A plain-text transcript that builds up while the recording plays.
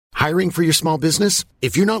Hiring for your small business?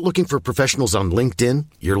 If you're not looking for professionals on LinkedIn,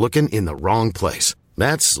 you're looking in the wrong place.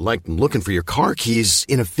 That's like looking for your car keys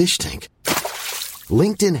in a fish tank.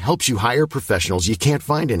 LinkedIn helps you hire professionals you can't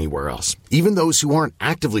find anywhere else, even those who aren't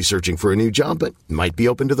actively searching for a new job but might be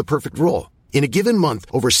open to the perfect role. In a given month,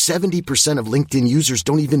 over 70% of LinkedIn users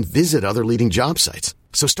don't even visit other leading job sites.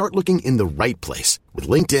 So start looking in the right place. With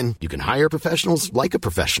LinkedIn, you can hire professionals like a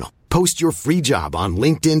professional. Post your free job on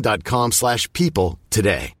linkedin.com/people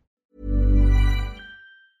today.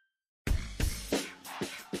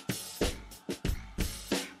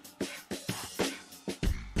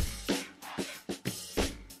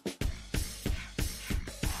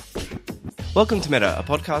 Welcome to Meta, a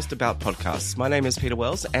podcast about podcasts. My name is Peter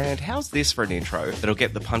Wells, and how's this for an intro that'll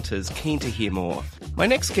get the punters keen to hear more? My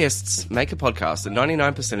next guests make a podcast that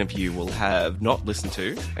 99% of you will have not listened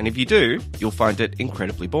to, and if you do, you'll find it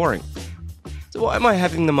incredibly boring. So why am I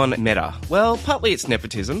having them on Meta? Well, partly it's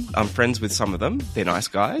nepotism. I'm friends with some of them. They're nice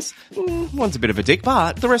guys. One's a bit of a dick,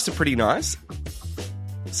 but the rest are pretty nice.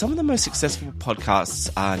 Some of the most successful podcasts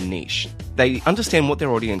are niche. They understand what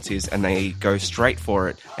their audience is and they go straight for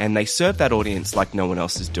it, and they serve that audience like no one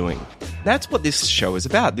else is doing. That's what this show is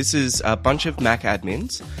about. This is a bunch of Mac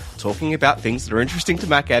admins talking about things that are interesting to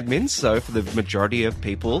Mac admins, so for the majority of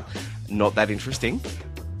people, not that interesting.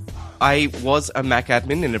 I was a Mac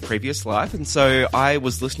admin in a previous life, and so I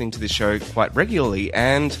was listening to this show quite regularly,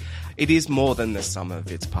 and it is more than the sum of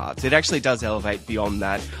its parts. It actually does elevate beyond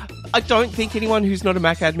that. I don't think anyone who's not a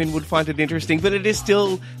Mac admin would find it interesting, but it is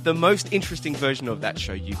still the most interesting version of that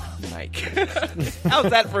show you could make. How's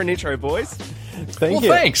that for an intro, boys? Thank you.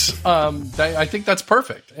 Thanks. I think that's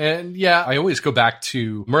perfect. And yeah, I always go back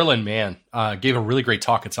to Merlin Mann. Gave a really great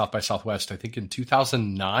talk at South by Southwest, I think in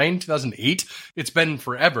 2009, 2008. It's been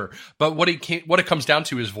forever. But what it comes down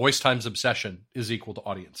to is voice times obsession is equal to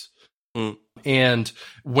audience. And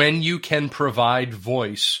when you can provide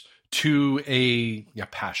voice to a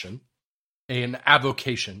passion, an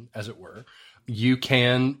avocation, as it were, you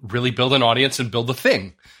can really build an audience and build a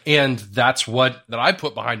thing. And that's that I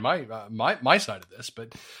put behind my side of this.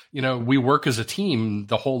 But, we work as a team,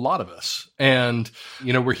 the whole lot of us. And,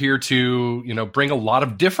 we're here to, bring a lot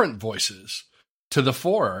of different voices to the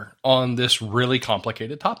fore on this really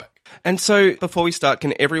complicated topic. And so before we start,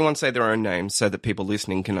 can everyone say their own names so that people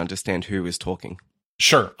listening can understand who is talking?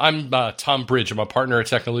 Sure. I'm Tom Bridge. I'm a partner at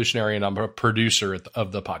Technolutionary, and I'm a producer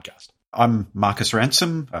of the podcast. I'm Marcus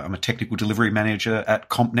Ransom. I'm a technical delivery manager at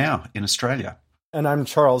CompNow in Australia. And I'm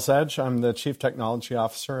Charles Edge. I'm the Chief Technology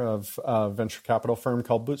Officer of a venture capital firm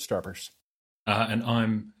called Bootstrappers. And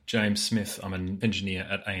I'm James Smith. I'm an engineer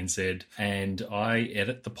at ANZ, and I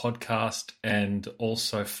edit the podcast, and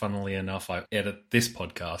also, funnily enough, I edit this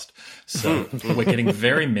podcast. So we're getting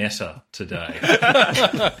very meta today.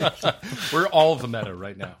 We're all the meta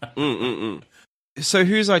right now. So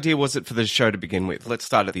whose idea was it for the show to begin with? Let's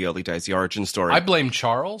start at the early days, the origin story. I blame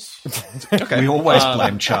Charles. Okay. We always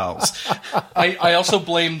blame Charles. I also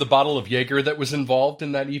blame the bottle of Jaeger that was involved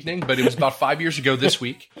in that evening, but it was about 5 years ago this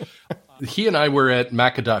week. He and I were at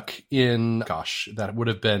Macaduck in, that would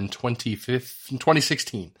have been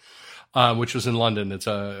 2016, which was in London. It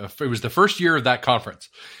was the first year of that conference.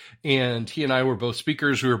 And he and I were both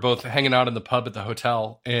speakers. We were both hanging out in the pub at the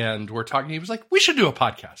hotel, and we're talking. He was like, we should do a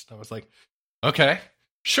podcast. I was like, okay,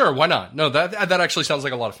 sure, why not? No, that actually sounds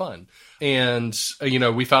like a lot of fun. And,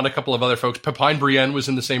 we found a couple of other folks. Pepijn Brienne was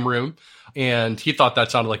in the same room, and he thought that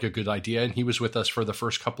sounded like a good idea. And he was with us for the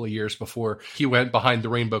first couple of years before he went behind the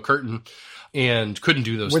rainbow curtain and couldn't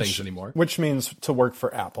do those things anymore. Which means to work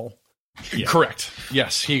for Apple. Yeah. Correct.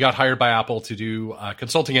 Yes, he got hired by Apple to do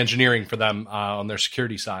consulting engineering for them on their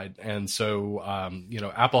security side. And so,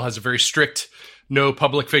 Apple has a very strict no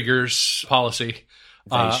public figures policy.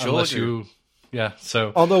 Unless you... Yeah.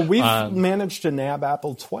 So, although we've managed to nab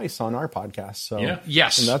Apple twice on our podcast, so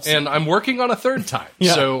yes, and I'm working on a third time.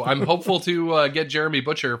 Yeah. So I'm hopeful to get Jeremy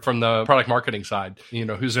Butcher from the product marketing side,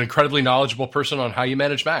 who's an incredibly knowledgeable person on how you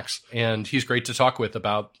manage Macs, and he's great to talk with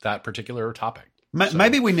about that particular topic.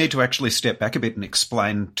 Maybe we need to actually step back a bit and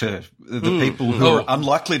explain to the people who are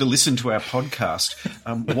unlikely to listen to our podcast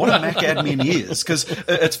what a Mac admin is. Because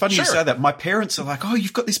it's funny you say that. My parents are like, "Oh,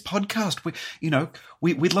 you've got this podcast.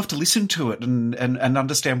 We'd love to listen to it and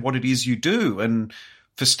understand what it is you do." And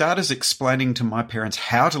for starters, explaining to my parents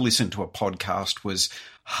how to listen to a podcast was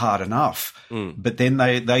hard enough. But then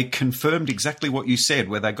they confirmed exactly what you said,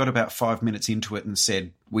 where they got about 5 minutes into it and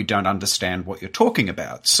said, "We don't understand what you're talking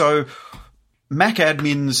about." So Mac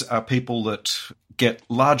admins are people that get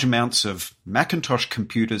large amounts of Macintosh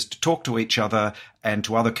computers to talk to each other and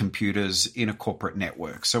to other computers in a corporate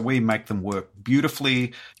network. So we make them work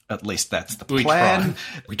beautifully. At least that's the plan.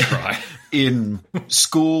 We try. In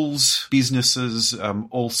schools, businesses,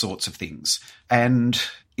 all sorts of things. And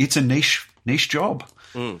it's a niche job.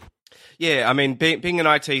 Mm. Yeah, I mean, being an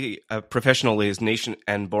IT professional is niche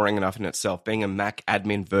and boring enough in itself. Being a Mac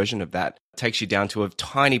admin version of that takes you down to a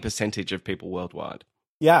tiny percentage of people worldwide.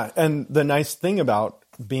 Yeah, and the nice thing about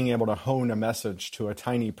being able to hone a message to a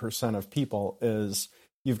tiny percent of people is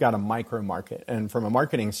you've got a micro market. And from a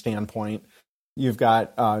marketing standpoint, you've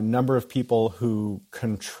got a number of people who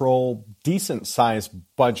control decent-sized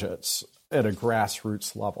budgets at a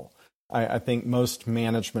grassroots level. I think most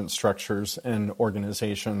management structures and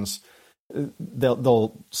organizations,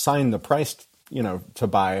 they'll sign the price, to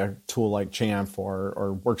buy a tool like Jamf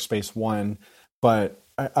or Workspace ONE, but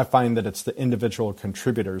I find that it's the individual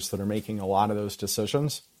contributors that are making a lot of those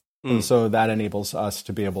decisions. And so that enables us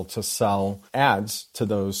to be able to sell ads to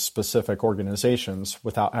those specific organizations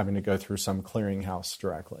without having to go through some clearinghouse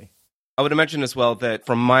directly. I would imagine as well that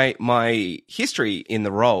from my history in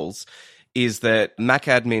the roles is that Mac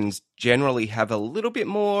admins generally have a little bit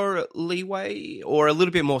more leeway or a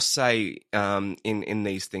little bit more say in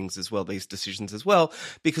these things as well, these decisions as well,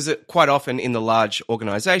 because quite often in the large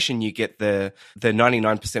organization, you get the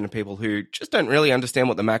 99% of people who just don't really understand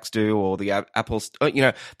what the Macs do or the Apple,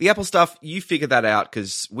 the Apple stuff. You figure that out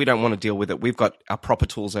because we don't want to deal with it. We've got our proper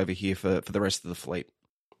tools over here for the rest of the fleet.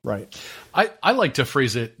 Right. I like to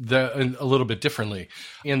phrase it a little bit differently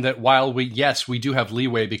in that while we do have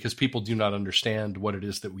leeway because people do not understand what it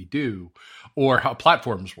is that we do or how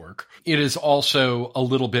platforms work, it is also a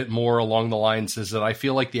little bit more along the lines is that I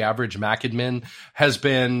feel like the average Mac admin has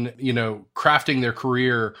been, crafting their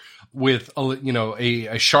career with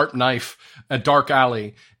a sharp knife, a dark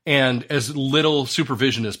alley, and as little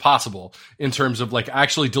supervision as possible in terms of like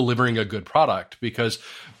actually delivering a good product because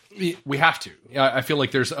we have to. I feel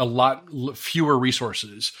like there's a lot fewer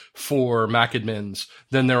resources for Mac admins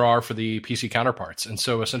than there are for the PC counterparts. And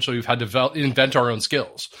so essentially we've had to invent our own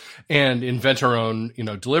skills and invent our own,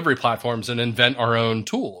 delivery platforms and invent our own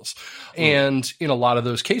tools. And in a lot of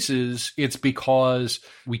those cases, it's because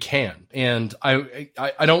we can. And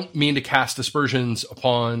I don't mean to cast aspersions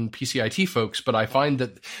upon PC IT folks, but I find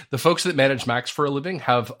that the folks that manage Macs for a living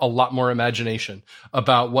have a lot more imagination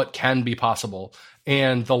about what can be possible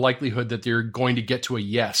and the likelihood that they're going to get to a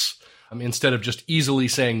yes instead of just easily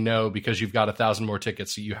saying no because you've got 1,000 more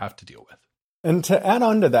tickets that you have to deal with. And to add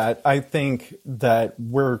on to that, I think that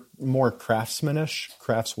we're more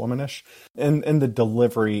craftswomanish in the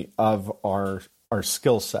delivery of our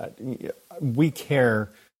skill set. We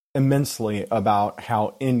care immensely about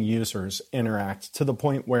how end users interact to the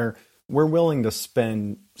point where we're willing to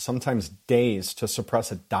spend sometimes days to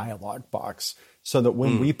suppress a dialog box so that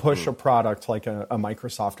when we push a product like a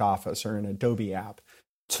Microsoft Office or an Adobe app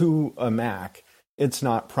to a Mac, it's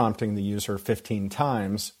not prompting the user 15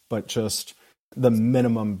 times, but just the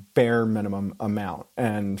bare minimum amount.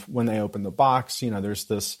 And when they open the box, there's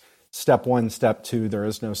this step 1, step 2, there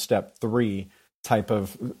is no step 3 type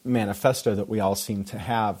of manifesto that we all seem to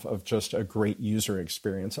have of just a great user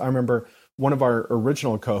experience. I remember one of our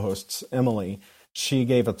original co-hosts, Emily, she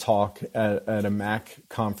gave a talk at a Mac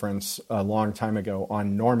conference a long time ago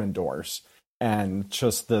on Norman doors and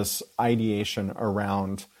just this ideation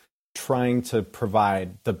around trying to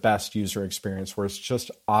provide the best user experience where it's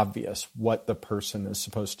just obvious what the person is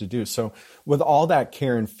supposed to do. So with all that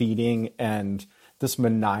care and feeding and this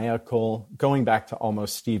maniacal, going back to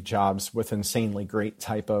almost Steve Jobs with insanely great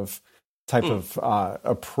type of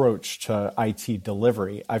approach to IT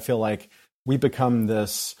delivery, I feel like we become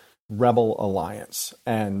this rebel alliance.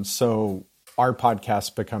 And so our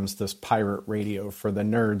podcast becomes this pirate radio for the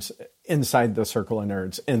nerds inside the circle of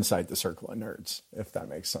nerds, if that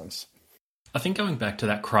makes sense. I think going back to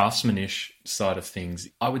that craftsmanish side of things,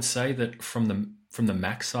 I would say that from the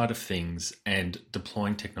Mac side of things and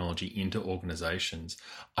deploying technology into organizations,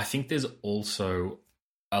 I think there's also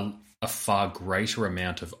a far greater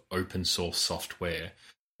amount of open source software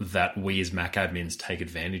that we as Mac admins take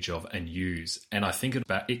advantage of and use. And I think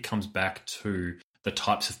it comes back to the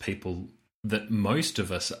types of people that most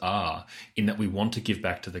of us are, in that we want to give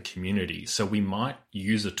back to the community. So we might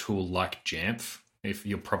use a tool like Jamf. If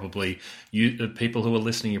you're people who are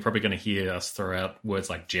listening, you're probably going to hear us throw out words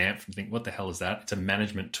like Jamf and think, what the hell is that? It's a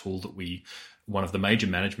management tool that we one of the major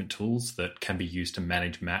management tools that can be used to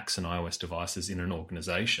manage Macs and iOS devices in an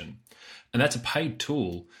organization. And that's a paid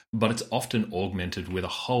tool, but it's often augmented with a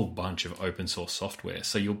whole bunch of open source software.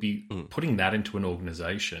 So you'll be putting that into an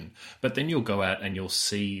organization, but then you'll go out and you'll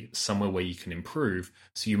see somewhere where you can improve.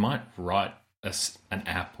 So you might write an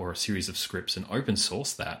app or a series of scripts and open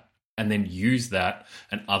source that, and then use that,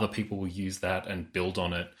 and other people will use that and build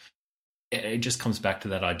on it. It just comes back to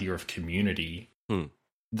that idea of community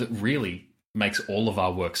that really makes all of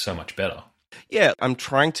our work so much better. Yeah, I'm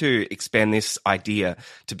trying to expand this idea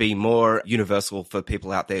to be more universal for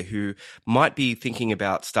people out there who might be thinking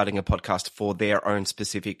about starting a podcast for their own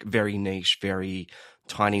specific, very niche, very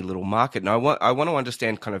tiny little market. And I want to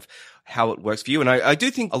understand kind of how it works for you. And I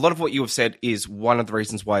do think a lot of what you have said is one of the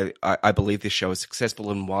reasons why I believe this show is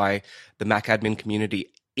successful and why the Mac admin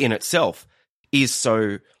community in itself is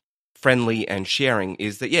so friendly and sharing,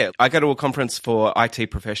 is that, yeah, I go to a conference for IT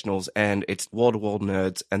professionals and it's wall-to-wall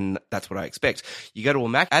nerds, and that's what I expect. You go to a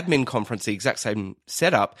Mac admin conference, the exact same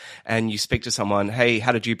setup, and you speak to someone, hey,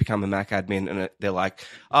 how did you become a Mac admin? And they're like,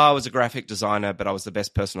 oh, I was a graphic designer, but I was the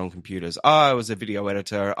best person on computers. Oh, I was a video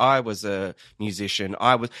editor. I was a musician.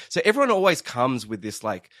 So everyone always comes with this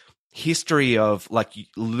like history of like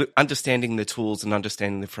understanding the tools and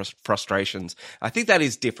understanding the frustrations. I think that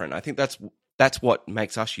is different. I think that's what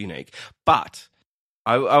makes us unique. But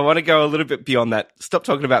I want to go a little bit beyond that. Stop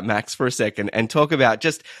talking about Macs for a second and talk about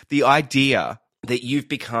just the idea that you've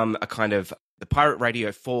become a kind of the pirate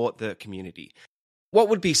radio for the community. What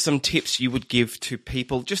would be some tips you would give to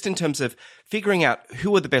people just in terms of figuring out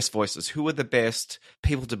who are the best voices, who are the best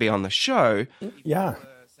people to be on the show? Yeah.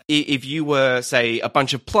 If you were, say, a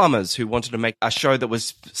bunch of plumbers who wanted to make a show that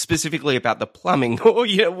was specifically about the plumbing or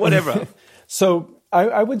whatever. So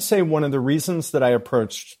I would say one of the reasons that I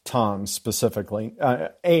approached Tom specifically,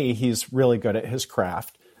 he's really good at his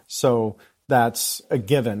craft. So that's a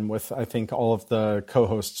given with, I think, all of the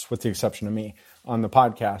co-hosts, with the exception of me, on the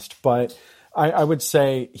podcast. But I would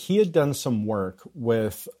say he had done some work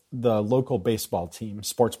with the local baseball team,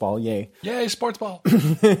 sports ball, yay. Yay, sports ball.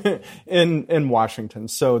 in Washington.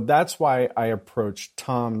 So that's why I approached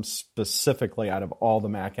Tom specifically out of all the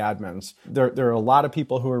Mac admins. There are a lot of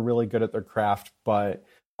people who are really good at their craft, but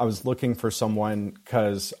I was looking for someone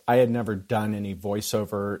because I had never done any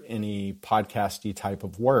voiceover, any podcasty type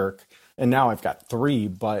of work. And now I've got 3,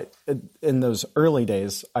 but in those early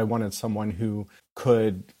days, I wanted someone who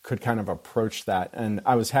could kind of approach that. And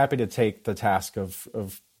I was happy to take the task of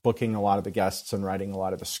booking a lot of the guests and writing a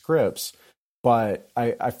lot of the scripts. But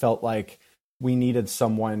I felt like we needed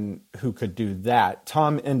someone who could do that.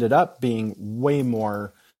 Tom ended up being way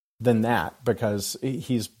more than that because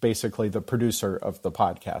he's basically the producer of the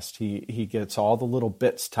podcast. He gets all the little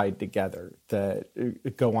bits tied together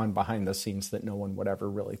that go on behind the scenes that no one would ever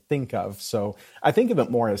really think of. So I think of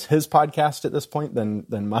it more as his podcast at this point than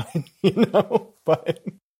mine, But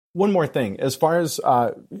one more thing, as far as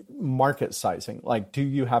market sizing, like, do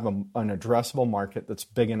you have an addressable market that's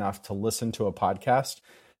big enough to listen to a podcast?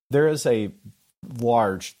 There is a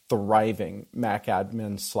large, thriving Mac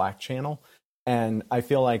admin Slack channel. And I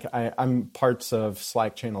feel like I'm parts of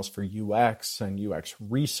Slack channels for UX and UX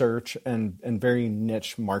research and very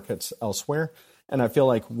niche markets elsewhere. And I feel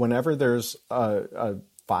like whenever there's a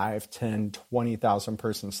 5, 10, 20,000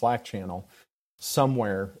 person Slack channel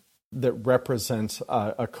somewhere that represents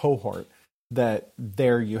a cohort, that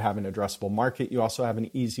there you have an addressable market. You also have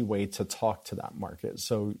an easy way to talk to that market.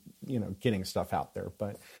 So, getting stuff out there.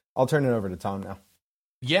 But I'll turn it over to Tom now.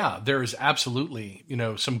 Yeah, there's absolutely,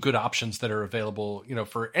 some good options that are available,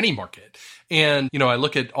 for any market. And, I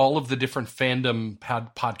look at all of the different fandom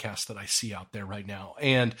podcasts that I see out there right now.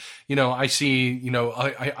 And, I see,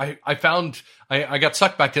 I got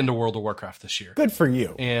sucked back into World of Warcraft this year. Good for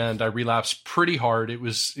you. And I relapsed pretty hard. It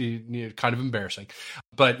was kind of embarrassing,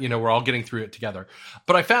 but, we're all getting through it together.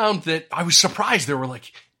 But I found that I was surprised there were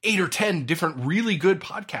like 8 or 10 different really good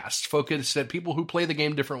podcasts focused at people who play the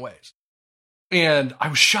game different ways. And I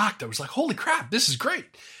was shocked. I was like, holy crap, this is great.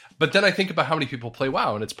 But then I think about how many people play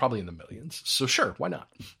WoW, and it's probably in the millions. So sure, why not?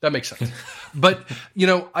 That makes sense. But,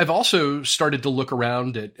 I've also started to look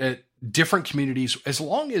around at different communities. As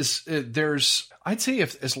long as there's, I'd say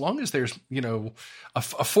as long as there's, a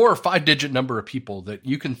 4 or 5 digit number of people that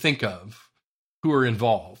you can think of who are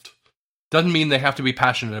involved. Doesn't mean they have to be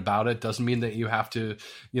passionate about it. Doesn't mean that you have to,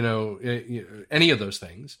 any of those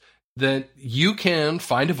things. That you can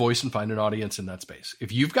find a voice and find an audience in that space.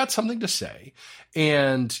 If you've got something to say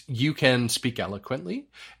and you can speak eloquently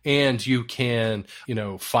and you can,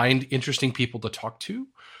 find interesting people to talk to,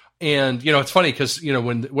 And, it's funny because,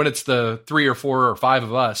 when it's the 3 or 4 or 5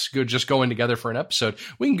 of us just going together for an episode,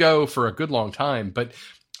 we can go for a good long time. But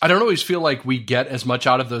I don't always feel like we get as much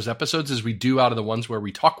out of those episodes as we do out of the ones where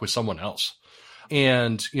we talk with someone else.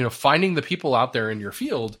 And, finding the people out there in your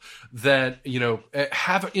field that,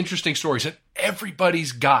 have interesting stories. And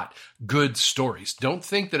everybody's got good stories. Don't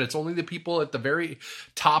think that it's only the people at the very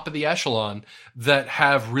top of the echelon that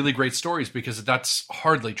have really great stories, because that's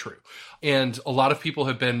hardly true. And a lot of people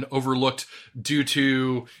have been overlooked due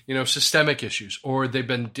to, systemic issues, or they've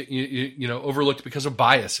been, overlooked because of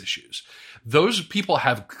bias issues. Those people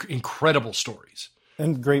have incredible stories.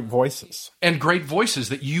 And great voices. And great voices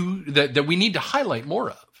that we need to highlight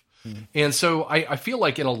more of. Mm. And so I feel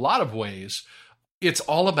like in a lot of ways, it's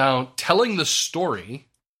all about telling the story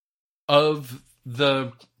of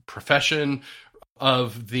the profession,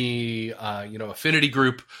 of the affinity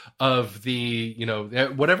group, of the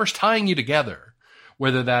whatever's tying you together,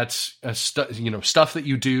 whether that's stuff that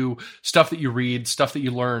you do, stuff that you read, stuff that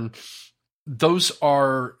you learn. Those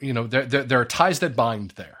are there are ties that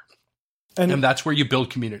bind there, and that's where you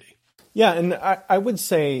build community. Yeah, and I would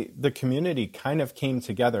say the community kind of came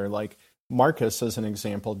together. Like Marcus, as an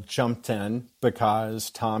example, jumped in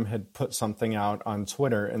because Tom had put something out on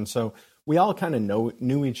Twitter, and so we all kind of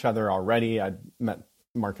knew each other already. I'd met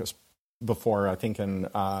Marcus before, I think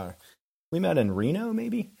we met in Reno,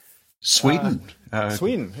 maybe? Sweden.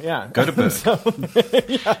 Sweden, yeah. Gothenburg.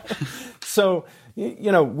 So,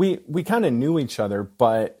 we kind of knew each other,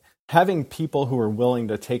 but having people who are willing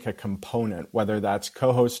to take a component, whether that's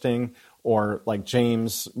co-hosting or like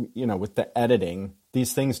James, with the editing,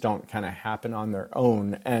 these things don't kind of happen on their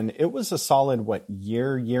own. And it was a solid,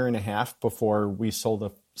 year and a half before we sold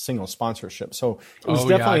a single sponsorship. So it was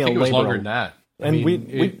definitely I think a it was labor. Longer than that. And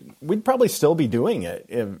we'd probably still be doing it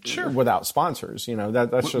without sponsors.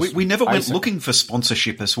 That's just we never went looking for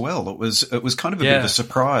sponsorship as well. It was kind of a bit of a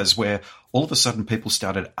surprise where all of a sudden people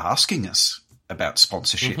started asking us about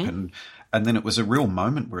sponsorship, and then it was a real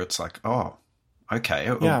moment where it's like, oh, okay,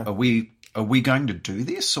 are we going to do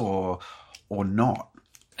this or not?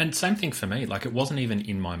 And same thing for me. Like, it wasn't even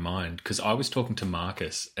in my mind, because I was talking to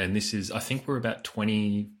Marcus, and I think we're about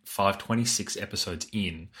 25, 26 episodes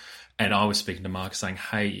in. And I was speaking to Marcus saying,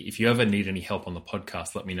 hey, if you ever need any help on the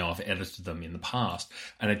podcast, let me know. I've edited them in the past.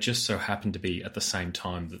 And it just so happened to be at the same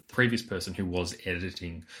time that the previous person who was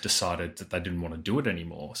editing decided that they didn't want to do it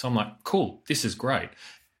anymore. So I'm like, cool, this is great.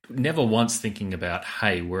 Never once thinking about,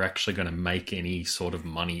 hey, we're actually going to make any sort of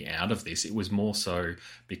money out of this. It was more so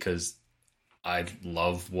because I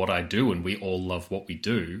love what I do and we all love what we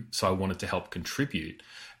do. So I wanted to help contribute.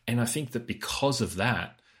 And I think that because of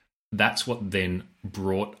that, that's what then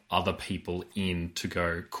brought other people in to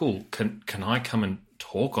go, cool, can I come and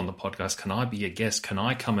talk on the podcast? Can I be a guest? Can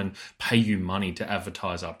I come and pay you money to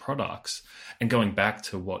advertise our products? And going back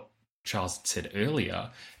to what Charles had said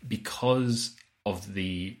earlier, because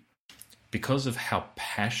of how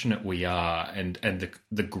passionate we are and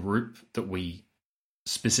the group that we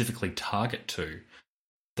specifically target to,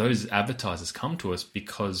 those advertisers come to us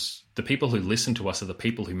because the people who listen to us are the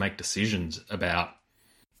people who make decisions about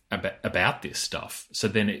this stuff. So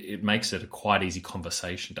then it makes it a quite easy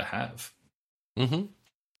conversation to have. Mm-hmm.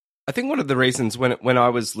 I think one of the reasons when I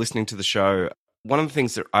was listening to the show, one of the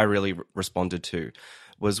things that I really responded to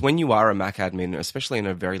was when you are a Mac admin, especially in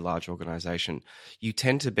a very large organization, you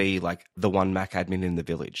tend to be like the one Mac admin in the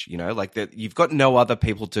village, like that you've got no other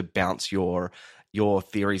people to bounce your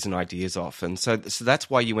theories and ideas off. And so that's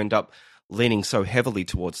why you end up leaning so heavily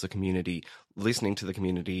towards the community, listening to the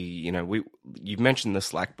community. You've mentioned the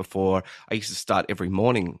Slack before. I used to start every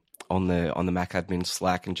morning on the Mac admin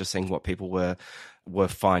Slack and just seeing what people were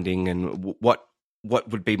finding and what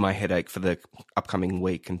would be my headache for the upcoming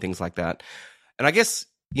week and things like that. And I guess,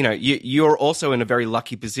 you're also in a very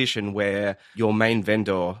lucky position where your main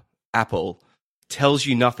vendor, Apple, tells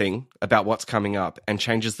you nothing about what's coming up and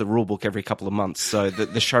changes the rule book every couple of months so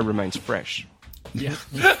that the show remains fresh. Yeah.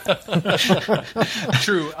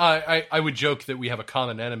 True. I would joke that we have a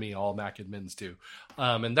common enemy, all Mac admins do.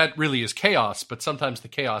 And that really is chaos, but sometimes the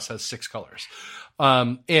chaos has 6 colors.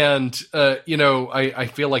 I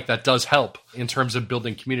feel like that does help in terms of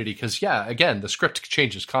building community because, again, the script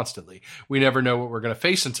changes constantly. We never know what we're going to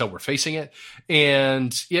face until we're facing it.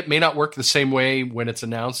 And it may not work the same way when it's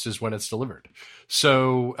announced as when it's delivered.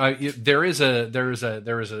 So there is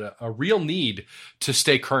a real need to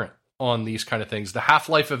stay current on these kind of things. The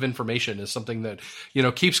half-life of information is something that,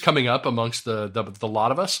 keeps coming up amongst the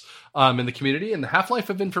lot of us in the community, and the half-life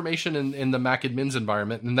of information in the MacAdmins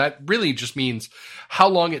environment. And that really just means how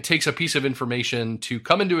long it takes a piece of information to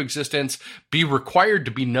come into existence, be required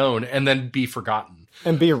to be known, and then be forgotten.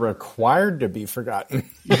 And be required to be forgotten.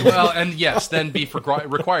 Well, and yes, then be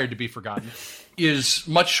required to be forgotten is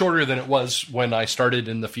much shorter than it was when I started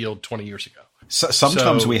in the field 20 years ago. So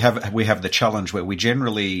sometimes we have the challenge where we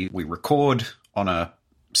record on a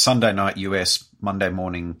Sunday night US, Monday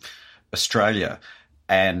morning Australia,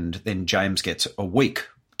 and then James gets a week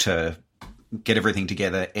to get everything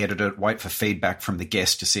together, edit it, wait for feedback from the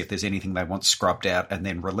guest to see if there's anything they want scrubbed out, and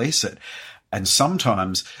then release it. And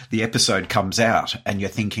sometimes the episode comes out and you're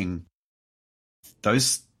thinking,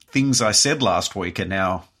 those things I said last week are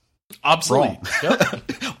now obsolete.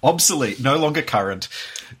 Yep. Obsolete, no longer current.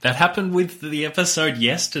 That happened with the episode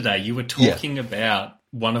yesterday. You were talking about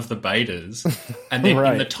one of the betas, and then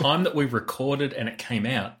in the time that we recorded and it came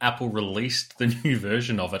out, Apple released the new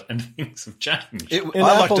version of it, and things have changed.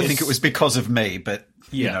 I like to think it was because of me, but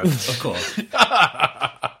of course.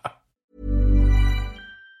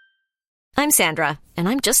 I'm Sandra, and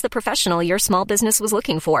I'm just the professional your small business was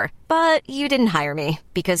looking for. But you didn't hire me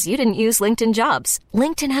because you didn't use LinkedIn Jobs.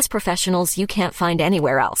 LinkedIn has professionals you can't find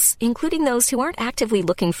anywhere else, including those who aren't actively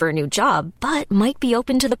looking for a new job, but might be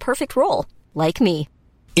open to the perfect role, like me.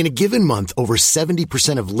 In a given month, over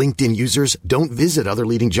 70% of LinkedIn users don't visit other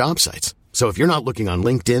leading job sites. So if you're not looking on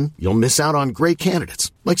LinkedIn, you'll miss out on great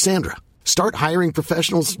candidates like Sandra. Start hiring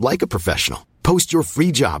professionals like a professional. Post your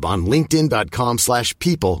free job on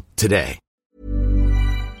linkedin.com/people today.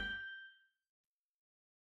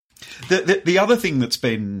 The other thing that's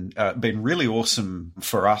been really awesome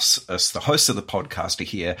for us as the hosts of the podcast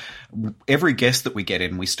here, every guest that we get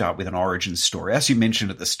in, we start with an origin story. As you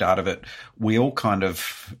mentioned at the start of it, we all kind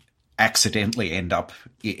of accidentally end up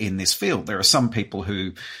in this field. There are some people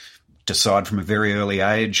who decide from a very early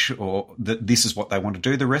age or that this is what they want to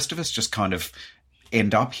do. The rest of us just kind of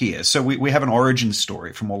end up here. So we have an origin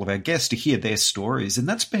story from all of our guests to hear their stories. And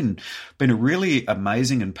that's been a really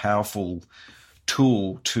amazing and powerful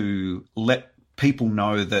tool to let people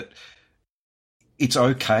know that it's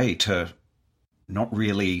okay to not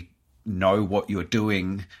really know what you're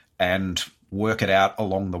doing and work it out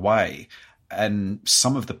along the way. And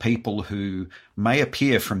some of the people who may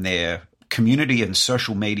appear from their community and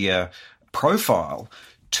social media profile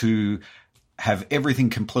to have everything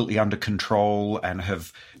completely under control and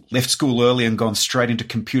have left school early and gone straight into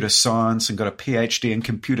computer science and got a PhD in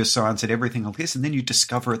computer science and everything like this. And then you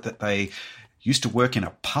discover that they used to work in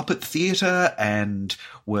a puppet theater and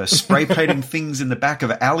were spray painting things in the back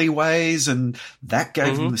of alleyways, and that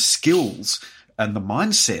gave them the skills and the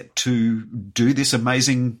mindset to do this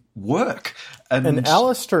amazing work. And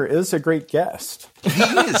Alistair is a great guest. He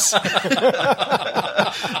is.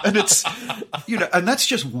 And it's, and that's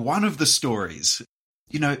just one of the stories.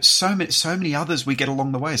 So many others we get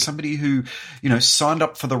along the way. Somebody who, signed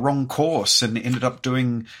up for the wrong course and ended up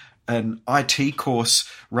doing an IT course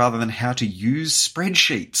rather than how to use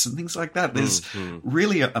spreadsheets and things like that. There's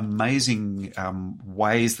really amazing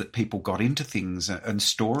ways that people got into things and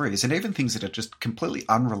stories, and even things that are just completely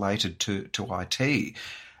unrelated to IT.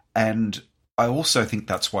 And I also think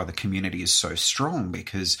that's why the community is so strong,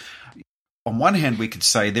 because on one hand, we could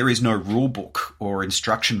say there is no rule book or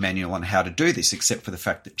instruction manual on how to do this, except for the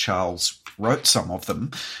fact that Charles wrote some of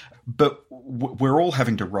them. But we're all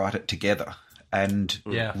having to write it together. And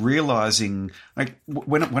realizing, like,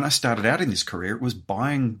 when I started out in this career, it was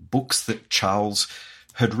buying books that Charles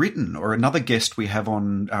had written, or another guest we have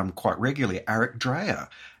on quite regularly, Eric Dreyer.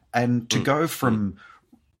 And to go from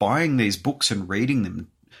buying these books and reading them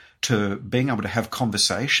to being able to have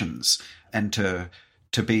conversations and to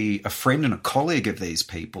be a friend and a colleague of these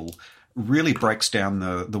people really breaks down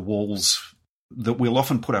the walls that we'll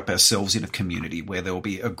often put up ourselves in a community, where there will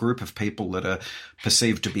be a group of people that are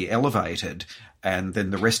perceived to be elevated, and then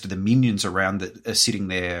the rest of the minions around that are sitting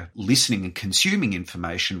there listening and consuming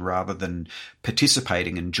information rather than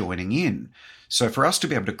participating and joining in. So for us to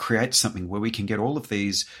be able to create something where we can get all of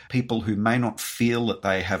these people who may not feel that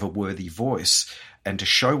they have a worthy voice, and to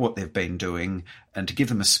show what they've been doing and to give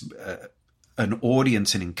them an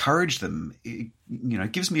audience and encourage them, it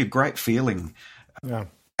gives me a great feeling. Yeah.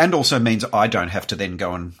 And also means I don't have to then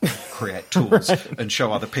go and create tools and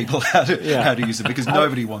show other people how to use them, because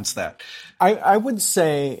nobody wants that. I would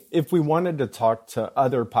say if we wanted to talk to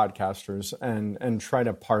other podcasters and try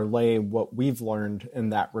to parlay what we've learned in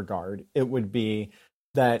that regard, it would be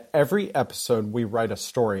that every episode we write a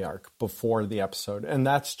story arc before the episode. And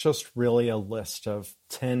that's just really a list of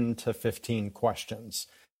 10 to 15 questions.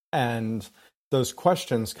 And those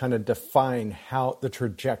questions kind of define how the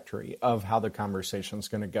trajectory of how the conversation is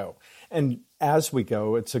going to go. And as we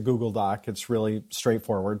go, it's a Google Doc. It's really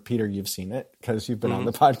straightforward. Peter, you've seen it because you've been on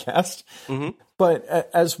the podcast. But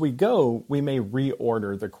as we go, we may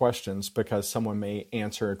reorder the questions because someone may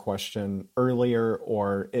answer a question earlier,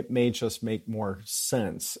 or it may just make more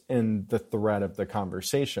sense in the thread of the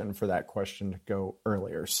conversation for that question to go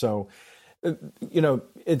earlier. So,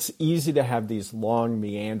 it's easy to have these long,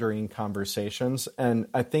 meandering conversations. And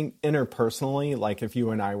I think interpersonally, like if you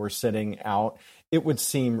and I were sitting out, it would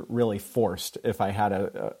seem really forced if I had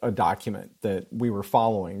a document that we were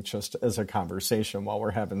following just as a conversation while we're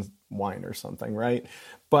having wine or something, right?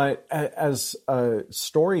 But as a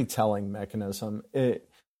storytelling mechanism, it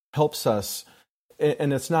helps us,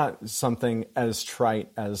 and it's not something as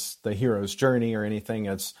trite as the hero's journey or anything.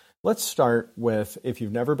 It's, let's start with, if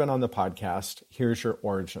you've never been on the podcast, here's your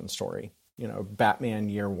origin story, Batman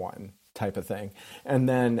year one type of thing. And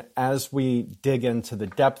then as we dig into the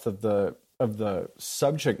depth of the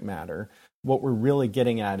subject matter, what we're really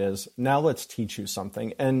getting at is, now let's teach you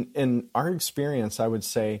something. And in our experience, I would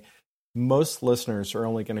say most listeners are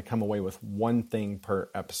only going to come away with one thing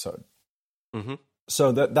per episode.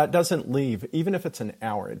 So that doesn't leave, even if it's an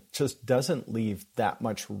hour, it just doesn't leave that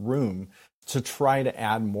much room to try to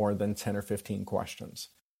add more than 10 or 15 questions,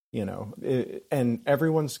 and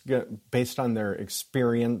everyone's based on their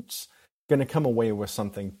experience going to come away with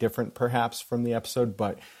something different perhaps from the episode.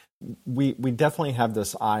 But we definitely have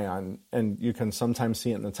this eye on, and you can sometimes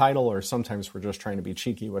see it in the title, or sometimes we're just trying to be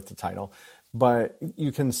cheeky with the title, but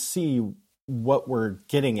you can see what we're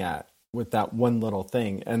getting at with that one little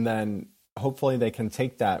thing. And then hopefully they can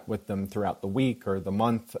take that with them throughout the week or the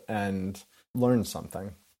month and learn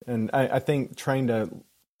something. And I think trying to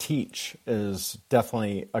teach is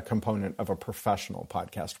definitely a component of a professional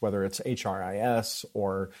podcast, whether it's HRIS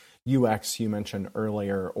or UX you mentioned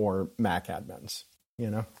earlier, or Mac admins,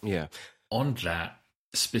 Yeah. On that,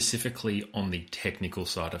 specifically on the technical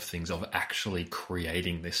side of things, of actually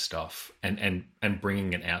creating this stuff and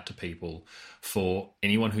bringing it out to people, for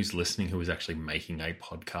anyone who's listening who is actually making a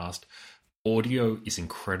podcast, audio is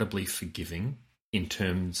incredibly forgiving in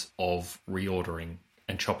terms of reordering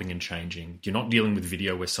and chopping and changing. You're not dealing with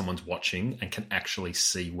video where someone's watching and can actually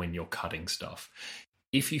see when you're cutting stuff.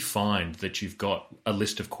 If you find that you've got a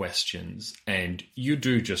list of questions and you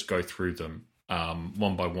do just go through them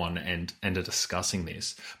one by one and are discussing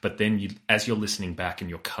this, but then as you're listening back and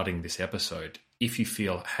you're cutting this episode, if you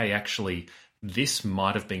feel, hey, actually, this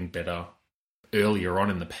might have been better earlier on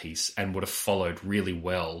in the piece and would have followed really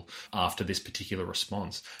well after this particular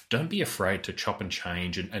response, don't be afraid to chop and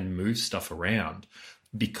change and move stuff around,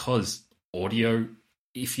 because audio,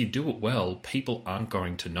 if you do it well, people aren't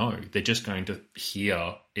going to know. They're just going to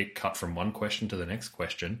hear it cut from one question to the next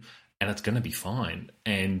question, and it's going to be fine.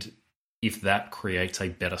 And if that creates a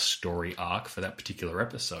better story arc for that particular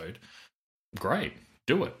episode, great,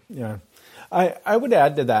 do it. Yeah. I would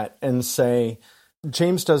add to that and say,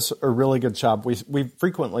 James does a really good job. We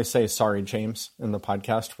frequently say, sorry, James, in the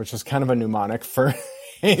podcast, which is kind of a mnemonic for,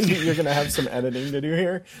 you're going to have some editing to do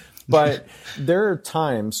here. But there are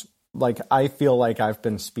times, like, I feel like I've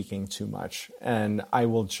been speaking too much, and I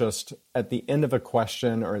will just, at the end of a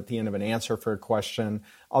question or at the end of an answer for a question,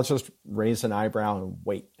 I'll just raise an eyebrow and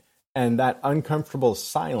wait. And that uncomfortable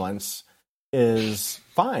silence is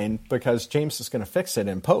fine because James is going to fix it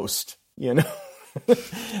in post,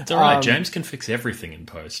 It's all right. James can fix everything in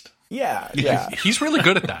post. Yeah. He's really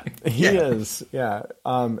good at that. He is, yeah.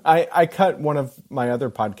 I cut one of my other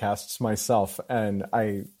podcasts myself, and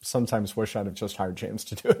I sometimes wish I'd have just hired James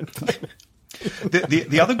to do it.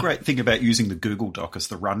 The other great thing about using the Google Doc as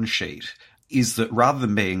the run sheet is that rather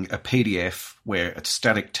than being a PDF where it's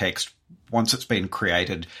static text, once it's been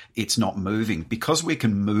created, it's not moving. Because we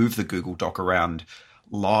can move the Google Doc around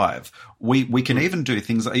live, we can even do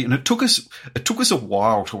things, and it took us a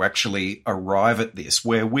while to actually arrive at this,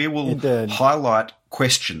 where we will highlight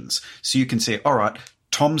questions so you can say, all right,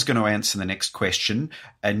 Tom's going to answer the next question,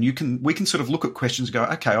 and we can sort of look at questions and go,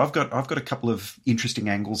 okay, I've got a couple of interesting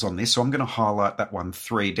angles on this, so I'm going to highlight that one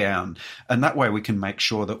 3 down, and that way we can make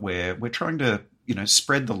sure that we're trying to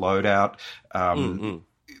spread the load out,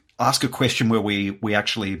 ask a question where we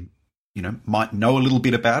actually might know a little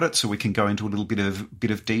bit about it, so we can go into a little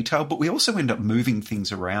bit of detail, but we also end up moving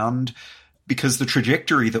things around because the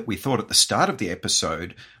trajectory that we thought at the start of the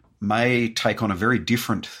episode may take on a very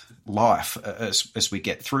different life as we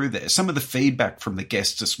get through there. Some of the feedback from the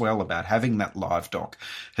guests as well about having that live doc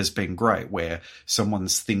has been great, where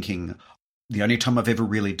someone's thinking, The only time I've ever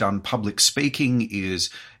really done public speaking is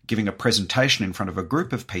giving a presentation in front of a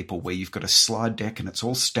group of people where you've got a slide deck and it's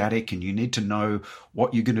all static and you need to know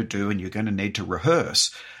what you're going to do and you're going to need to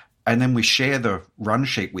rehearse. And then we share the run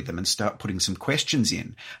sheet with them and start putting some questions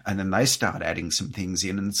in. And then they start adding some things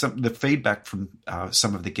in. And the feedback from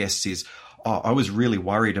some of the guests is, I was really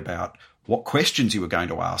worried about what questions you were going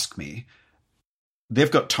to ask me.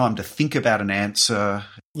 They've got time to think about an answer,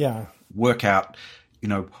 work out,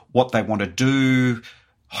 what they want to do,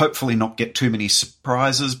 hopefully not get too many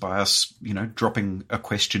surprises by us, dropping a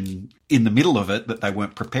question in the middle of it that they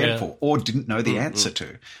weren't prepared for or didn't know the answer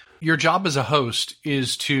to. Your job as a host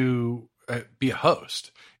is to be a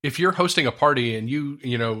host. If you're hosting a party and you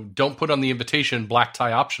don't put on the invitation black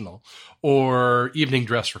tie optional or evening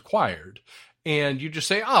dress required, and you just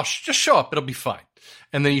say, just show up, it'll be fine.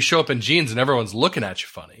 And then you show up in jeans and everyone's looking at you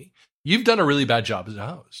funny, you've done a really bad job as a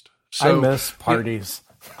host. So, I miss parties.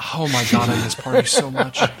 Oh my God, I miss parties so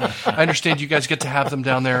much. I understand you guys get to have them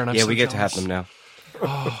down there. And we get to have them now.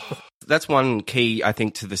 That's one key, I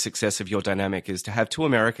think, to the success of your dynamic is to have two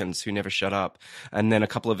Americans who never shut up and then a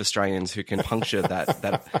couple of Australians who can puncture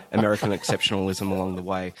that American exceptionalism along the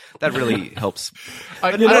way. That really helps.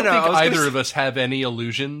 I don't think either of us have any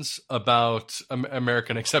illusions about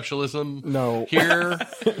American exceptionalism. No. Here,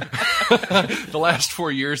 the last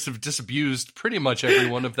 4 years have disabused pretty much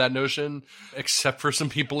everyone of that notion, except for some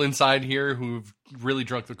people inside here who've really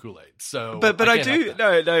drunk the Kool-Aid. So, but I do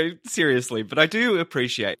no seriously. But I do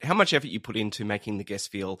appreciate how much effort you put into making the guests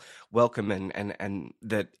feel welcome and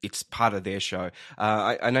that it's part of their show.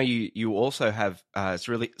 I know you also have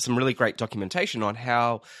some really great documentation on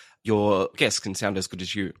how your guests can sound as good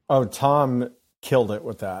as you. Oh, Tom killed it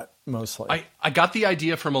with that mostly. I got the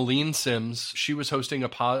idea from Aline Sims. She was hosting a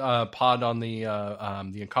pod on the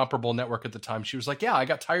Incomparable Network at the time. She was like, I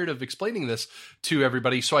got tired of explaining this to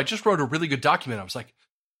everybody, so I just wrote a really good document. I was like,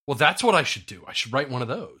 well, that's what I should do. I should write one of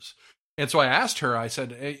those. And so I asked her, I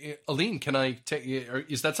said, hey, Aline,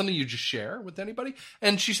 is that something you just share with anybody?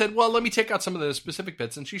 And she said, well, let me take out some of the specific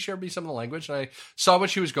bits. And she shared me some of the language, and I saw what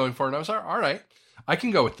she was going for, and I was like, all right, I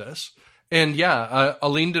can go with this. And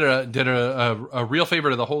Aline did a real favor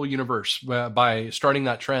to the whole universe by starting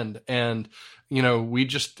that trend. And, we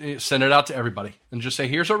just send it out to everybody and just say,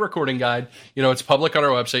 here's our recording guide. It's public on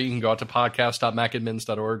our website. You can go out to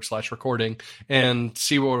podcast.macadmins.org/recording and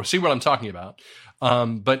see what I'm talking about.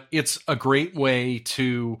 But it's a great way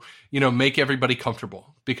to, make everybody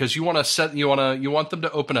comfortable because you want them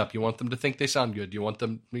to open up. You want them to think they sound good. You want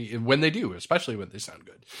them when they do, especially when they sound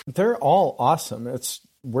good. They're all awesome.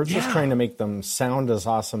 We're just trying to make them sound as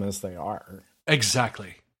awesome as they are.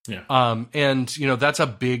 Exactly. Yeah. And that's a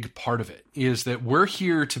big part of it is that we're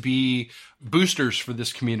here to be boosters for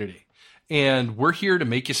this community. And we're here to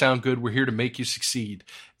make you sound good. We're here to make you succeed.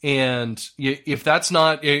 And if that's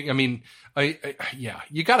not, you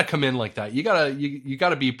got to come in like that. You got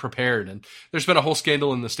to be prepared. And there's been a whole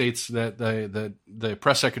scandal in the States that the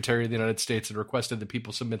press secretary of the United States had requested that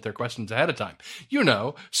people submit their questions ahead of time,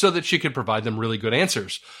 so that she could provide them really good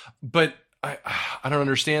answers. But I don't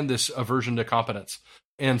understand this aversion to competence.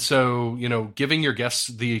 And so, giving your guests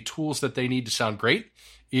the tools that they need to sound great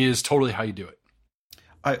is totally how you do it.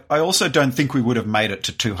 I also don't think we would have made it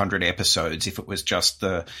to 200 episodes if it was just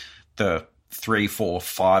the 3, 4,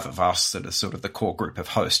 5 of us that are sort of the core group of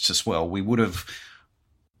hosts as well. We would have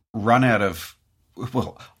run out of,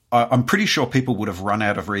 I'm pretty sure people would have run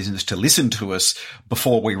out of reasons to listen to us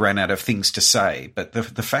before we ran out of things to say. But the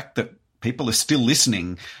fact that people are still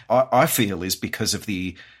listening, I feel, is because of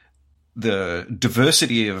the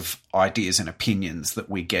diversity of ideas and opinions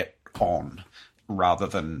that we get on rather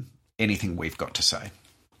than anything we've got to say.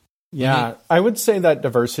 Yeah, I would say that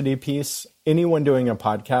diversity piece, anyone doing a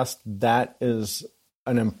podcast, that is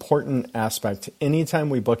an important aspect. Anytime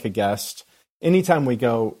we book a guest, anytime we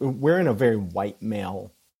go, we're in a very white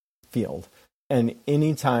male field. And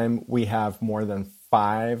anytime we have more than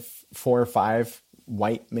 4 or 5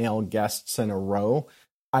 white male guests in a row,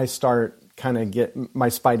 I start kind of get my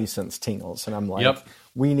spidey sense tingles. And I'm like,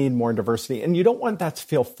 we need more diversity. And you don't want that to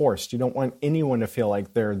feel forced. You don't want anyone to feel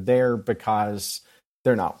like they're there because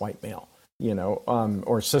they're not white male,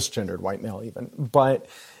 or cisgendered white male even. But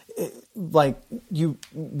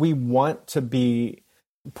we want to be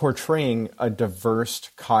portraying a diverse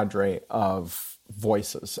cadre of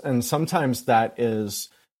voices. And sometimes that is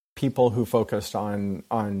people who focused on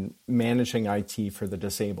managing IT for the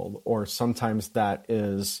disabled, or sometimes that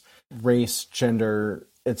is race, gender,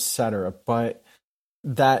 etc. But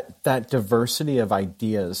that diversity of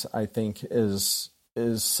ideas, I think, is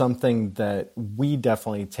something that we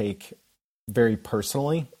definitely take very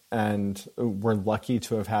personally And we're lucky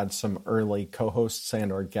to have had some early co-hosts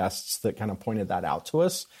and or guests that kind of pointed that out to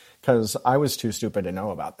us, because I was too stupid to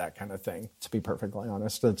know about that kind of thing, to be perfectly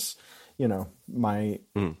honest. It's, yeah.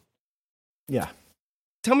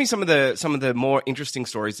 Tell me some of the more interesting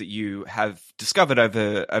stories that you have discovered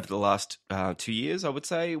over the last 2 years, I would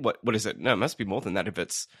say. What is it? No, it must be more than that if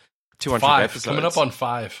it's 200 episodes. Coming up on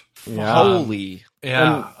 5. Yeah. Holy.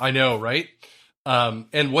 Yeah, I know, right?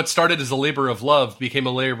 And what started as a labor of love became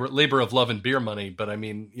a labor of love and beer money. But I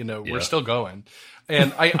mean, we're still going.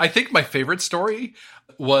 And I think my favorite story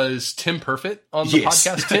was Tim Perfett on the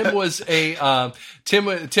podcast. Tim was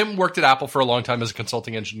Tim worked at Apple for a long time as a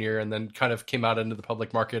consulting engineer, and then kind of came out into the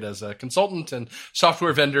public market as a consultant and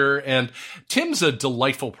software vendor. And Tim's a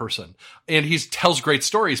delightful person, and he tells great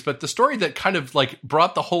stories. But the story that kind of like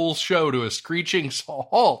brought the whole show to a screeching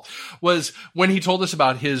halt was when he told us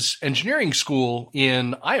about his engineering school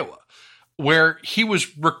in Iowa, where he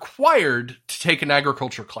was required to take an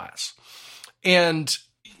agriculture class. And,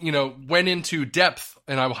 went into depth,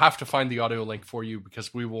 and I will have to find the audio link for you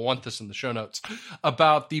because we will want this in the show notes,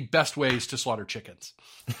 about the best ways to slaughter chickens.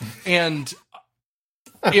 And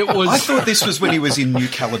it was... I thought this was when he was in New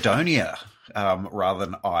Caledonia rather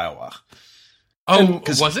than Iowa. Oh,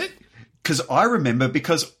 was it? Because I remember,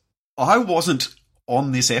 because I wasn't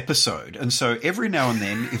on this episode, and so every now and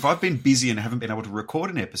then, if I've been busy and haven't been able to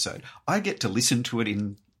record an episode, I get to listen to it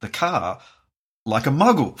in the car like a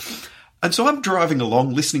muggle. And so I'm driving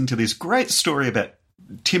along listening to this great story about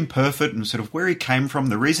Tim Perfett and sort of where he came from,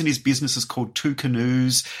 the reason his business is called Two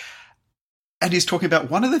Canoes. And he's talking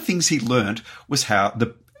about one of the things he learned was how,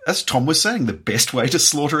 as Tom was saying, the best way to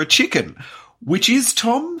slaughter a chicken, which is,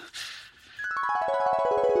 Tom?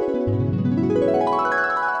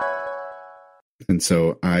 And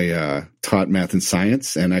so I taught math and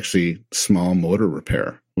science and actually small motor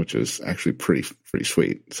repair, which is actually pretty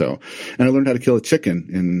sweet. So, and I learned how to kill a chicken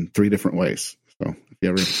in 3 different ways. So if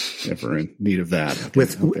you're ever in need of that,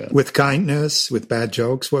 with kindness, with bad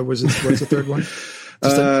jokes. What was it? What's the third one?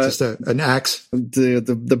 Just an axe.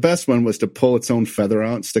 The best one was to pull its own feather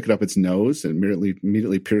out, stick it up its nose, and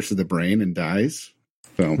immediately pierces the brain and dies.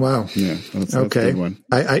 So, wow. Yeah. That's okay. a good one.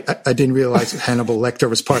 I didn't realize Hannibal Lecter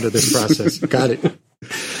was part of this process. Got it.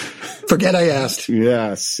 Forget I asked.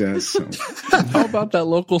 Yes. How about that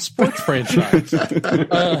local sports franchise?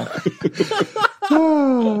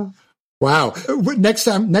 Wow. Next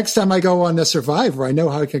time I go on the Survivor, I know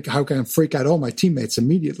how I can freak out all my teammates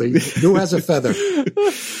immediately. Who has a feather?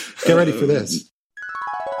 Get ready for this.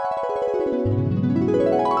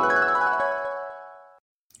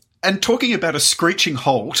 And talking about a screeching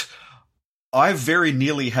halt, I very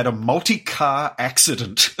nearly had a multi-car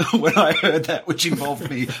accident when I heard that, which involved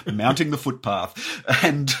me mounting the footpath.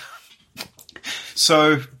 And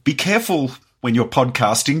so be careful when you're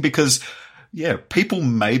podcasting because, people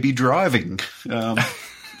may be driving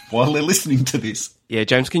while they're listening to this. Yeah,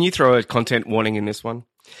 James, can you throw a content warning in this one?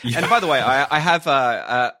 Yeah. And by the way, I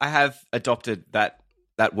have adopted that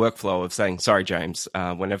workflow of saying sorry, James,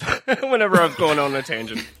 whenever I've gone on a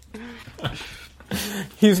tangent.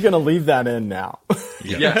 He's going to leave that in now.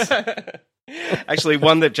 Yes. Actually,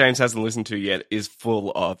 one that James hasn't listened to yet is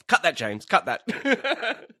full of cut that, James, cut that.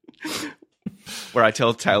 Where I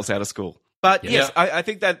tell tales out of school. But yes, I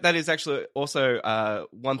think that is actually also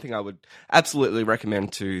one thing I would absolutely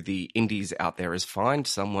recommend to the indies out there is find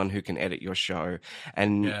someone who can edit your show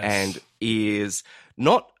and is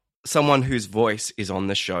not someone whose voice is on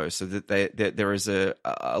the show, so that there is a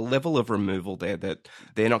level of removal there that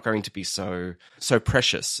they're not going to be so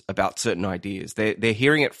precious about certain ideas. They're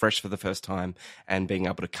hearing it fresh for the first time and being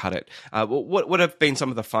able to cut it. What have been some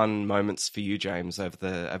of the fun moments for you, James, over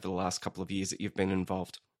the last couple of years that you've been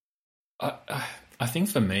involved? I think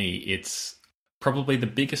for me, it's probably the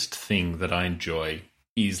biggest thing that I enjoy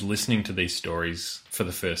is listening to these stories for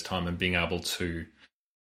the first time and being able to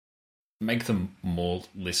make them more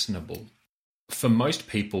listenable. For most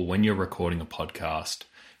people, when you're recording a podcast,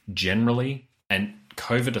 generally, and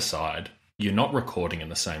COVID aside, you're not recording in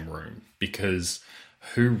the same room because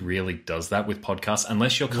who really does that with podcasts?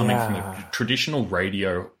 Unless you're coming from a traditional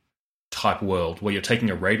radio type world where you're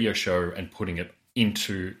taking a radio show and putting it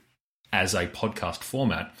into as a podcast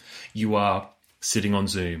format, you are sitting on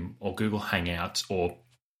Zoom or Google Hangouts or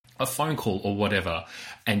a phone call or whatever,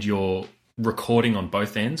 and you're recording on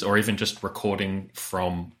both ends or even just recording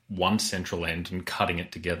from one central end and cutting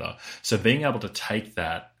it together. So being able to take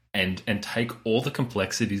that and take all the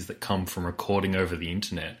complexities that come from recording over the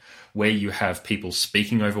internet, where you have people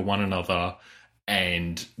speaking over one another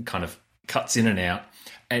and kind of cuts in and out,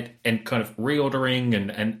 and kind of reordering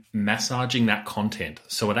and massaging that content.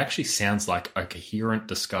 So it actually sounds like a coherent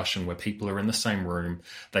discussion where people are in the same room.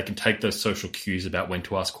 They can take those social cues about when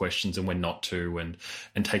to ask questions and when not to, and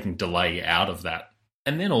taking delay out of that.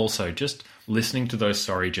 And then also just listening to those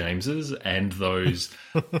sorry Jameses and those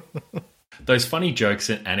those funny jokes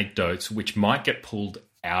and anecdotes, which might get pulled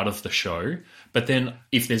out of the show. But then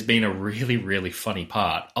if there's been a really, really funny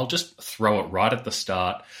part, I'll just throw it right at the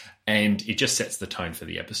start, and it just sets the tone for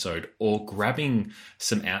the episode. Or grabbing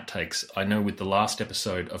some outtakes. I know with the last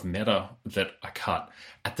episode of Meta that I cut,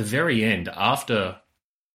 at the very end, after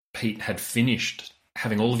Pete had finished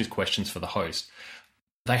having all of his questions for the host,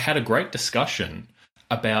 they had a great discussion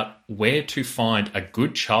about where to find a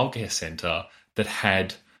good childcare centre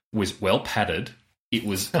that was well padded. It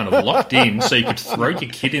was kind of locked in so you could throw your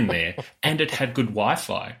kid in there, and it had good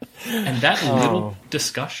Wi-Fi. And that little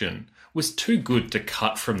discussion was too good to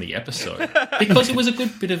cut from the episode because it was a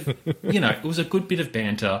good bit of, it was a good bit of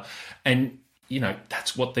banter. And,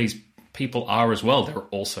 that's what these people are as well. They're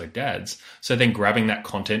also dads. So then grabbing that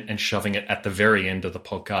content and shoving it at the very end of the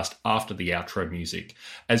podcast after the outro music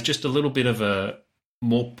as just a little bit of a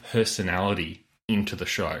more personality into the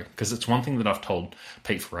show. Because it's one thing that I've told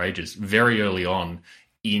Pete for ages. Very early on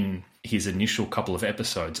in his initial couple of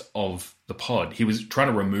episodes of the pod, he was trying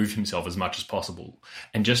to remove himself as much as possible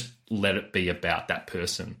and just let it be about that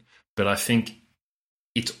person. But I think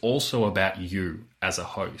it's also about you as a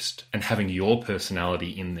host and having your personality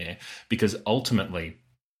in there, because ultimately,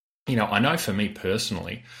 I know for me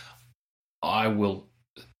personally, I will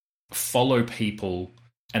follow people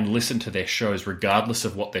and listen to their shows regardless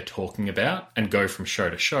of what they're talking about and go from show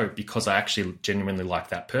to show because I actually genuinely like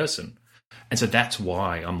that person. And so that's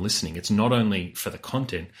why I'm listening. It's not only for the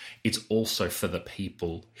content, it's also for the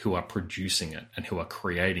people who are producing it and who are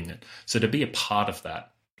creating it. So to be a part of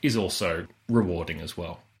that is also rewarding as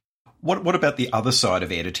well. What about the other side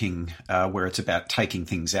of editing, where it's about taking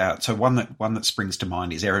things out? So one that springs to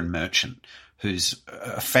mind is Erin Merchant, who's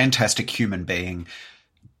a fantastic human being,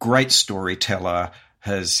 great storyteller,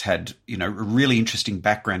 has had a really interesting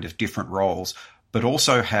background of different roles, but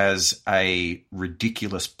also has a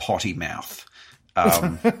ridiculous potty mouth,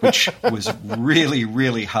 which was really,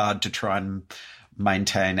 really hard to try and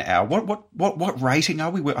maintain. Our what rating are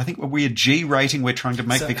we? I think we're a G rating we're trying to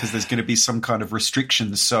make because there's going to be some kind of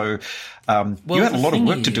restrictions. So you had a lot of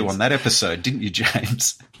work to do on that episode, didn't you,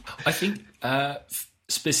 James? I think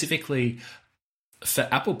specifically for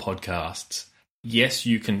Apple Podcasts, yes,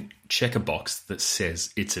 you can check a box that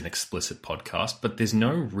says it's an explicit podcast, but there's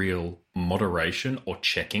no real moderation or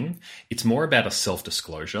checking. It's more about a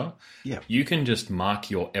self-disclosure. Yeah. You can just mark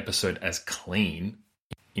your episode as clean,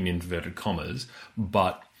 in inverted commas,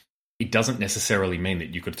 but it doesn't necessarily mean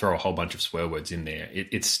that you could throw a whole bunch of swear words in there.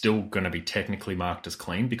 It's still going to be technically marked as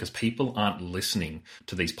clean because people aren't listening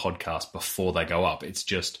to these podcasts before they go up. It's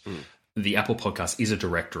just the Apple Podcast is a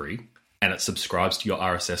directory, and it subscribes to your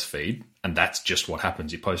RSS feed, and that's just what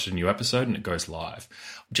happens. You post a new episode and it goes live.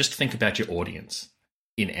 Just think about your audience.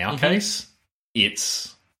 In our case, it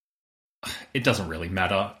doesn't really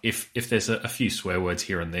matter if there's a few swear words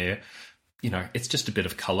here and there. It's just a bit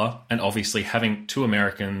of colour. And obviously having 2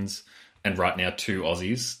 Americans and right now 2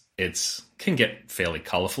 Aussies, it can get fairly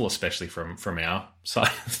colourful, especially from our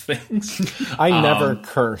side of things. I never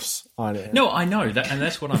curse on it. No, I know that, and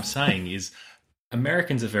that's what I'm saying is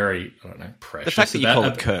Americans are very, precious. The fact that you call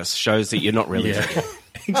it curse shows that you're not really. Yeah,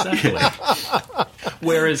 exactly.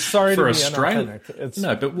 Whereas for Australians,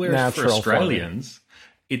 for Australians,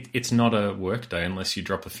 it's not a work day unless you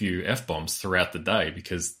drop a few F-bombs throughout the day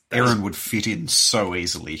because Erin would fit in so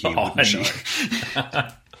easily here, wouldn't she?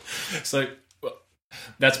 So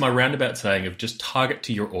that's my roundabout saying of just target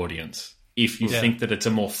to your audience. If you think that it's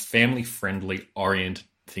a more family-friendly oriented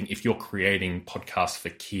thing, if you're creating podcasts for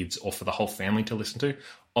kids or for the whole family to listen to,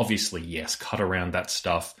 obviously, yes, cut around that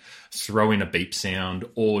stuff, throw in a beep sound,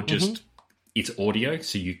 or just it's audio,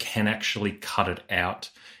 so you can actually cut it out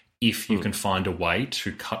if you can find a way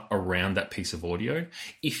to cut around that piece of audio.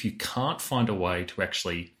 If you can't find a way to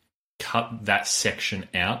actually cut that section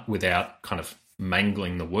out without kind of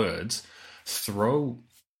mangling the words, throw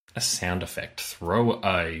a sound effect, throw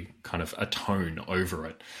a kind of a tone over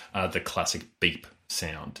it, the classic beep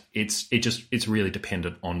sound. It's really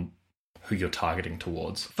dependent on who you're targeting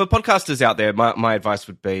towards. For podcasters out there, my advice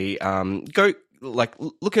would be go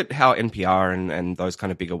look at how NPR and those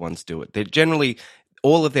kind of bigger ones do it. They're generally,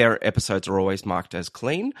 all of their episodes are always marked as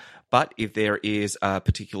clean, but if there is a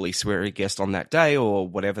particularly sweary guest on that day or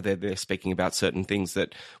whatever, they're speaking about certain things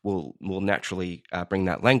that will naturally bring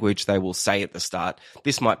that language, they will say at the start,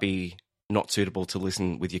 this might be not suitable to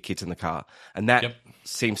listen with your kids in the car. And that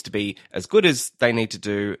seems to be as good as they need to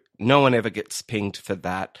do. No one ever gets pinged for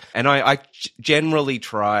that. And I generally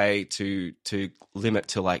try to limit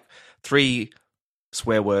to like 3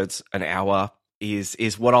 swear words an hour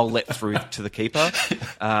is what I'll let through to the keeper.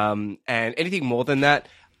 And anything more than that,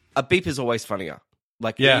 a beep is always funnier.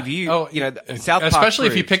 Like if you South Park especially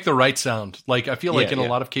if you pick the right sound. Like I feel like in a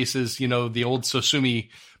lot of cases, the old Sosumi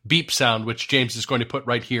beep sound, which James is going to put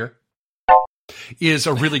right here, is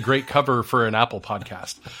a really great cover for an Apple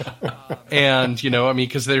podcast. And,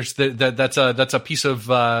 because there's that's a piece of,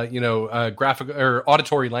 graphic or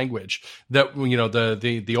auditory language that,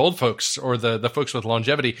 the old folks or the folks with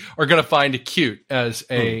longevity are going to find cute as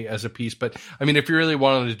a piece. But I mean, if you really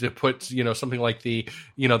wanted to put, something like the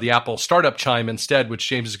Apple startup chime instead, which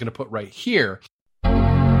James is going to put right here,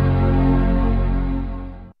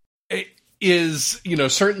 is,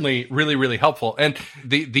 certainly really, really helpful. And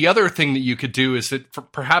the other thing that you could do is that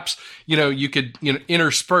perhaps, you could,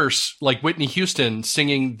 intersperse like Whitney Houston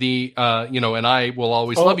singing the, and I Will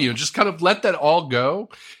Always Love You, and just kind of let that all go,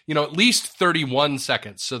 at least 31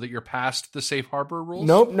 seconds so that you're past the safe harbor rules.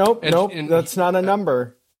 Nope. That's not a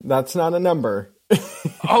number. That's not a number.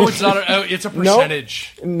 It's not. It's a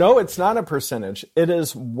percentage. No, it's not a percentage. It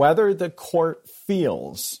is whether the court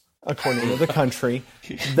feels, according to the country,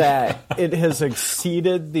 that it has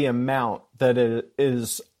exceeded the amount that it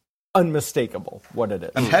is unmistakable what it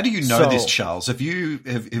is. And how do you know this, Charles? Have you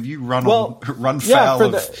run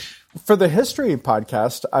foul of? For the history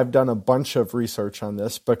podcast, I've done a bunch of research on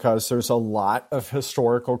this because there's a lot of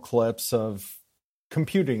historical clips of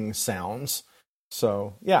computing sounds.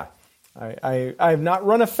 So yeah, I have not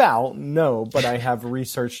run afoul, no, but I have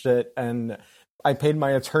researched it, and I paid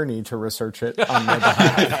my attorney to research it on my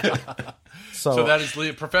behalf. So that is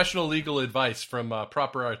professional legal advice from a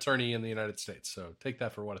proper attorney in the United States. So take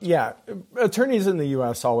that for what it's worth. Yeah, attorneys in the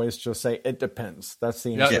U.S. always just say, it depends. That's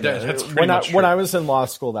the answer. Yeah, that's pretty much true. When I was in law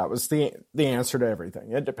school, that was the answer to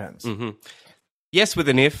everything. It depends. Mm-hmm. Yes with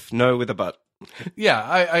an if, no with a but. Yeah,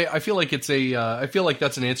 I feel like it's I feel like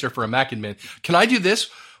that's an answer for a Mac admin. Can I do this?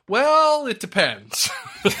 Well, it depends.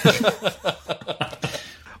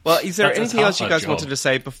 Well, is there anything else you guys wanted to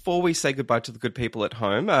say before we say goodbye to the good people at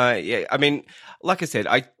home? I mean, like I said,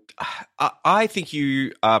 I think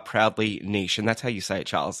you are proudly niche, and that's how you say it,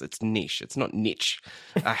 Charles. It's niche. It's not niche.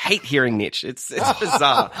 I hate hearing niche. It's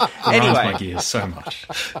bizarre. Anyway, my gears so much.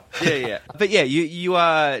 Yeah. But yeah, you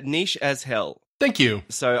are niche as hell. Thank you.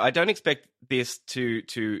 So I don't expect this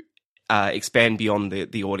to expand beyond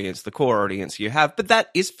the audience, the core audience you have, but that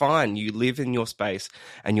is fine. You live in your space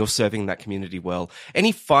and you're serving that community well.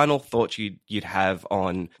 Any final thoughts you'd have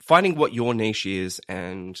on finding what your niche is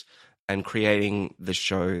and creating the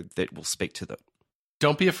show that will speak to them?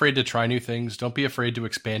 Don't be afraid to try new things. Don't be afraid to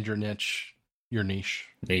expand your niche,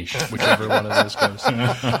 whichever one of those goes.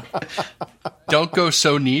 Don't go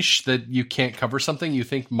so niche that you can't cover something you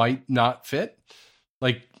think might not fit.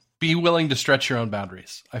 Like, be willing to stretch your own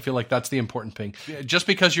boundaries. I feel like that's the important thing. Just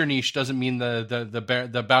because you're niche doesn't mean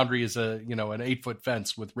the boundary is an 8-foot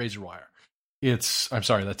fence with razor wire. That's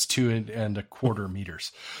 2.25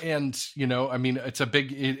 meters. And,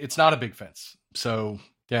 it's not a big fence. So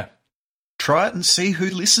yeah. Try it and see who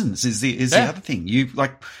listens is the other thing.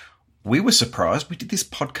 We were surprised. We did this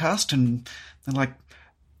podcast and then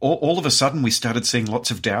all of a sudden we started seeing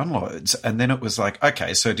lots of downloads, and then it was like,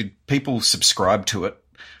 okay, so did people subscribe to it?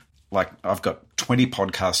 Like, I've got 20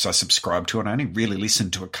 podcasts I subscribe to, and I only really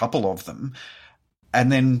listened to a couple of them. And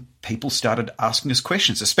then people started asking us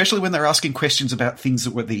questions, especially when they're asking questions about things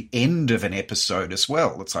that were the end of an episode as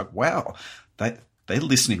well. It's like, wow, they're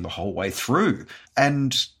listening the whole way through.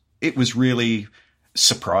 And it was really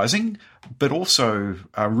surprising, but also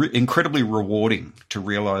incredibly rewarding to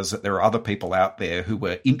realize that there are other people out there who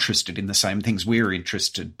were interested in the same things we're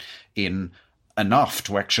interested in enough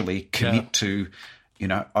to actually commit to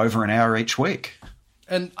over an hour each week.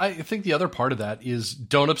 And I think the other part of that is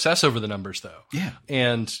don't obsess over the numbers, though. Yeah.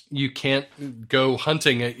 And you can't go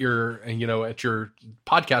hunting at your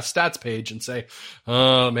podcast stats page and say,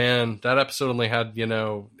 oh man, that episode only had,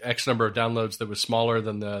 X number of downloads that was smaller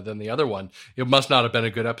than the other one. It must not have been a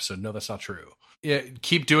good episode. No, that's not true.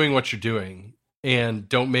 Keep doing what you're doing and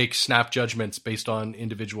don't make snap judgments based on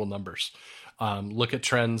individual numbers. Look at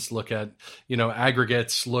trends, look at,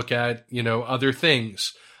 aggregates, look at, other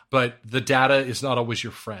things, but the data is not always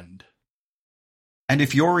your friend. And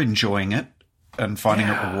if you're enjoying it and finding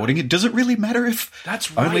it rewarding, it doesn't really matter if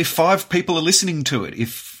that's right. Only 5 people are listening to it.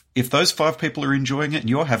 If If those 5 people are enjoying it and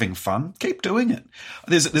you're having fun, keep doing it.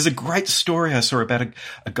 There's a great story I saw about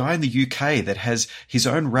a guy in the UK that has his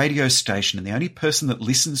own radio station, and the only person that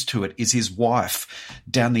listens to it is his wife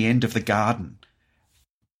down the end of the garden.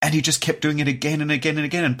 And he just kept doing it again and again and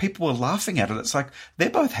again, and people were laughing at it. It's like, they're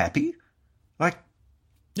both happy. Like,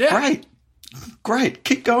 yeah. Great.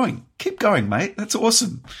 Keep going, mate. That's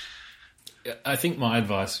awesome. I think my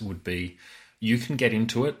advice would be, you can get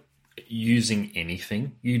into it using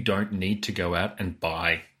anything. You don't need to go out and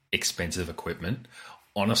buy expensive equipment.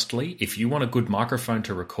 Honestly, if you want a good microphone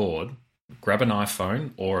to record, grab an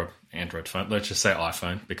iPhone or an Android phone. Let's just say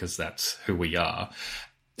iPhone, because that's who we are.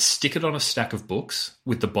 Stick it on a stack of books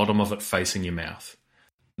with the bottom of it facing your mouth.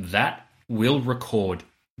 That will record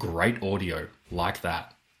great audio like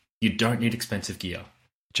that. You don't need expensive gear.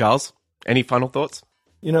 Giles, any final thoughts?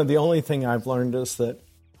 The only thing I've learned is that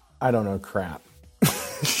I don't know crap.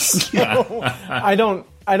 So I don't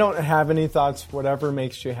have any thoughts. Whatever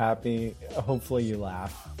makes you happy, hopefully you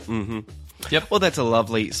laugh. Mm-hmm. Yep. Well, that's a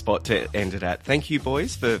lovely spot to end it at. Thank you,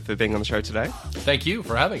 boys, for being on the show today. Thank you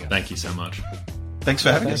for having us. Thank you so much. Thanks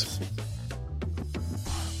for having us.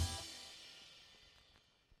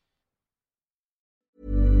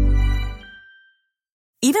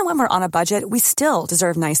 Even when we're on a budget, we still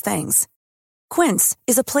deserve nice things. Quince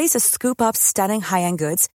is a place to scoop up stunning high-end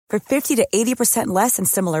goods for 50 to 80% less than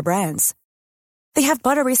similar brands. They have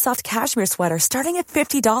buttery soft cashmere sweaters starting at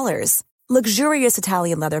 $50, luxurious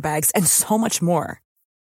Italian leather bags, and so much more.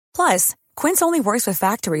 Plus, Quince only works with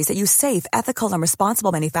factories that use safe, ethical, and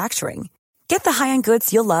responsible manufacturing. Get the high-end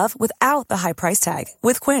goods you'll love without the high price tag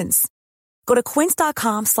with Quince. Go to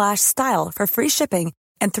quince.com/style for free shipping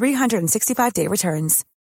and 365-day returns.